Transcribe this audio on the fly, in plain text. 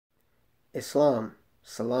Islam,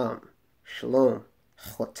 Salam, Shalom,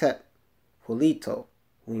 Hotep, Hulito,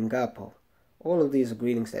 Wingapo. All of these are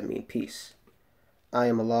greetings that mean peace. I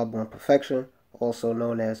am Allah born perfection, also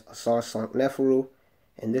known as Asarsankhneferu,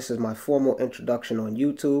 and this is my formal introduction on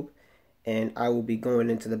YouTube, and I will be going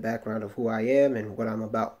into the background of who I am and what I'm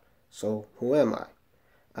about. So, who am I?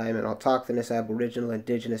 I am an autochthonous Aboriginal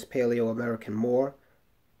Indigenous Paleo-American Moor.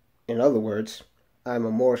 In other words, I am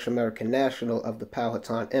a Moorish American national of the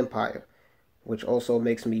Powhatan Empire, which also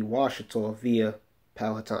makes me Washita via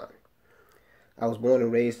Powhatan. I was born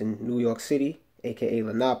and raised in New York City, aka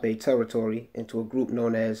Lenape territory, into a group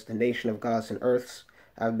known as the Nation of Gods and Earths.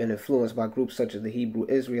 I've been influenced by groups such as the Hebrew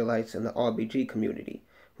Israelites and the RBG community.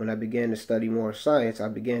 When I began to study more science, I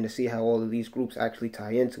began to see how all of these groups actually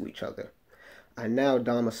tie into each other. I now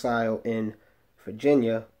domicile in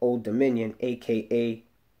Virginia, Old Dominion, aka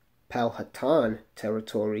Powhatan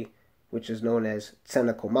territory, which is known as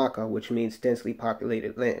Tsenakomaka, which means densely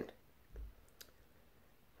populated land.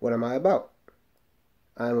 What am I about?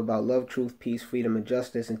 I am about love, truth, peace, freedom, and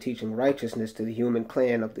justice, and teaching righteousness to the human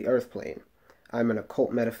clan of the earth plane. I'm an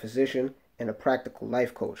occult metaphysician and a practical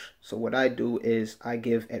life coach. So what I do is I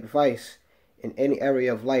give advice in any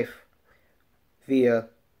area of life via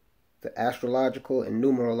the astrological and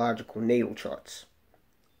numerological natal charts.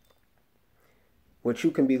 What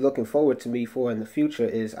you can be looking forward to me for in the future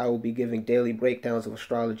is I will be giving daily breakdowns of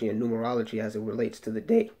astrology and numerology as it relates to the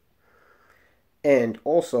day. And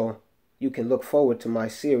also, you can look forward to my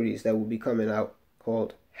series that will be coming out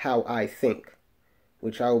called How I Think,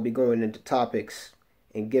 which I will be going into topics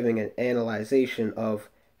and giving an analyzation of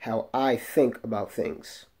how I think about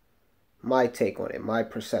things, my take on it, my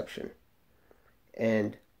perception.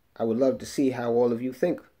 And I would love to see how all of you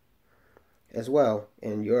think as well,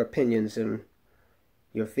 and your opinions and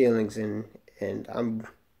your feelings, and I'm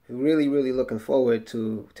really looking forward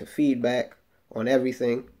to feedback on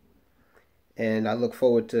everything. And I look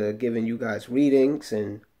forward to giving you guys readings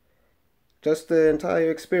and just the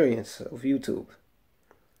entire experience of YouTube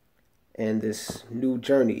and this new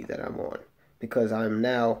journey that I'm on, because I'm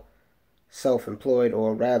now self-employed,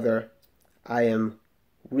 or rather I am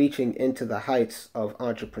reaching into the heights of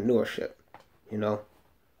entrepreneurship,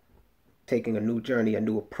 taking a new journey, a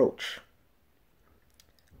new approach.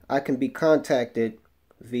 I can be contacted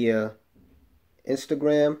via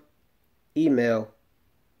Instagram, email,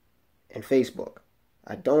 and Facebook.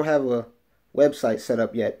 I don't have a website set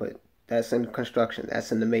up yet, but that's in construction.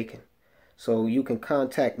 That's in the making. So you can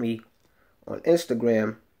contact me on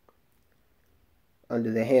Instagram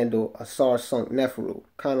under the handle Asarsankhneferu,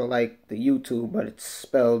 kind of like the YouTube, but it's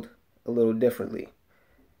spelled a little differently.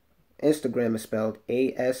 Instagram is spelled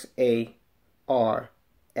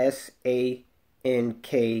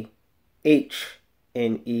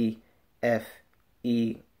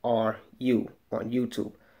ASARSANKHNEFERU on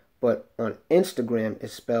YouTube. But on Instagram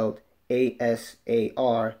it's spelled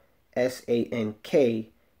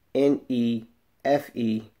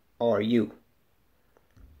ASARSANKNEFERU.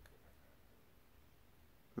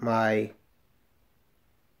 My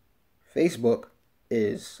Facebook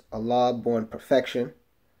is Allah Born Perfection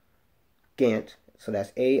Gant. So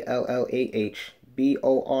that's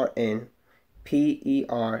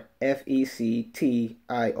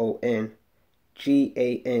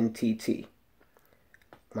ALLAHBORNPERFECTION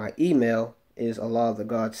My email is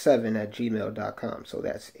allahthegod7@gmail.com. So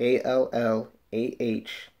that's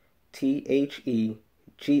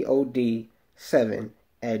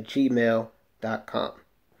ALLAHTHEGOD7@gmail.com.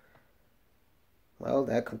 Well,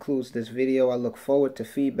 that concludes this video. I look forward to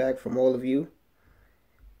feedback from all of you.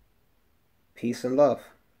 Peace and love.